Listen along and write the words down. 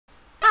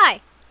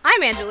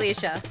I'm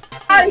Angelixa.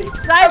 I'm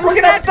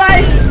looking at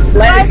face!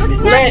 Leg!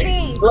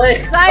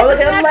 I'm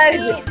looking at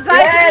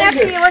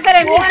feet! Look at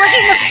him! He's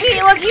licking the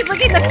feet! Look, he's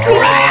licking the feet!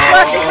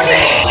 Look, he's licking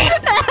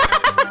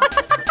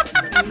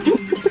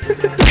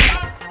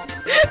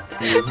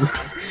the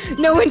feet!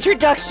 No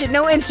introduction,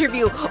 no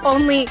interview,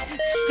 only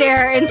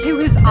stare into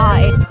his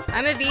eye.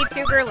 I'm a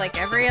VTuber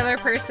like every other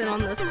person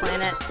on this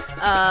planet,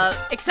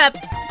 except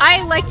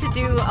I like to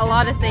do a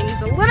lot of things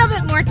a little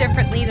bit more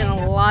differently than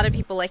a lot of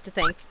people like to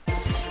think.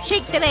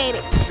 Shake the baby,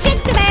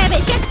 shake the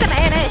baby, shake the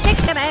baby,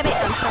 shake the baby.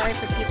 I'm sorry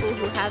for people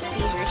who have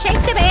seizures.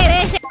 Shake the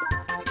baby, shake.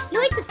 You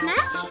like the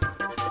Smash?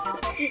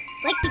 You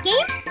like the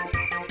game?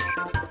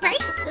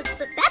 Right?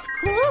 That's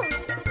cool.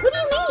 What do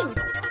you mean?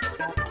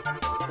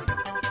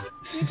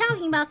 You're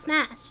talking about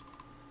Smash.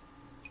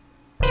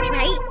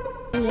 Right?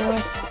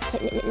 Yes.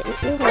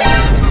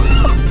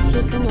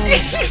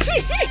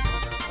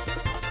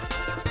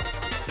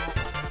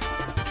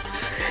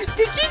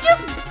 Did she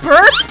just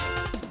burp?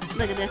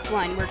 Look at this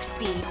line work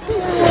speed.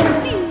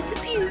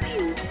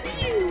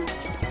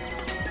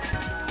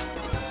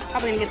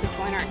 Probably gonna get this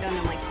line art done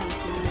in like 10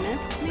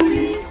 minutes,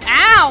 maybe?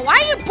 Ow! Why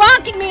are you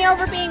bonking me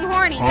over being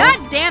horny? God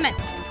damn it!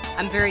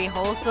 I'm very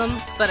wholesome,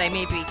 but I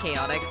may be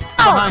chaotic.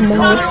 Oh!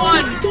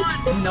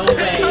 No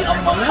way!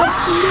 Among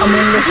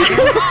Us!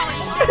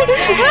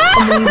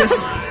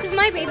 This is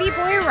my baby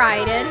boy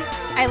Raiden.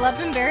 I love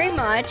him very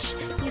much.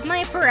 He's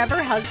my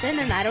forever husband,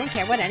 and I don't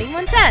care what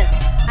anyone says.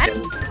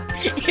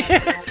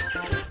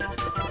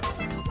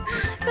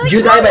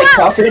 You die by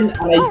coffin,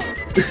 and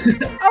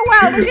Oh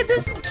wow, look at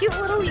this cute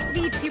little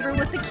VTuber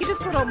with the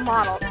cutest little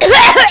model.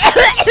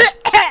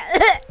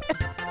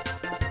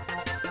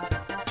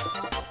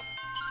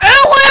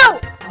 Oh wow!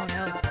 Oh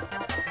no.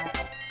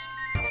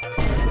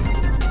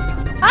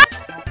 Ah!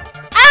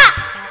 Ah!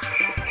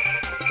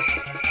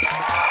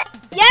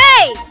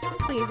 Yay!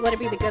 Please let it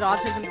be the good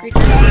autism creature.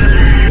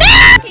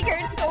 It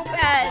hurts so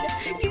bad.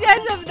 You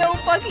guys have no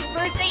fucking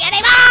mercy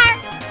anymore!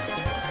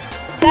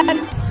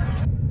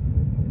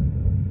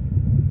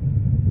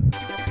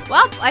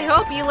 Well, I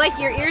hope you like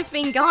your ears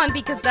being gone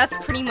because that's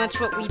pretty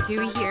much what we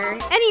do here.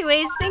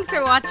 Anyways, thanks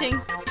for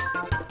watching.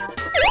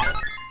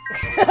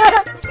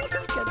 God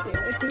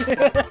damn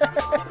it.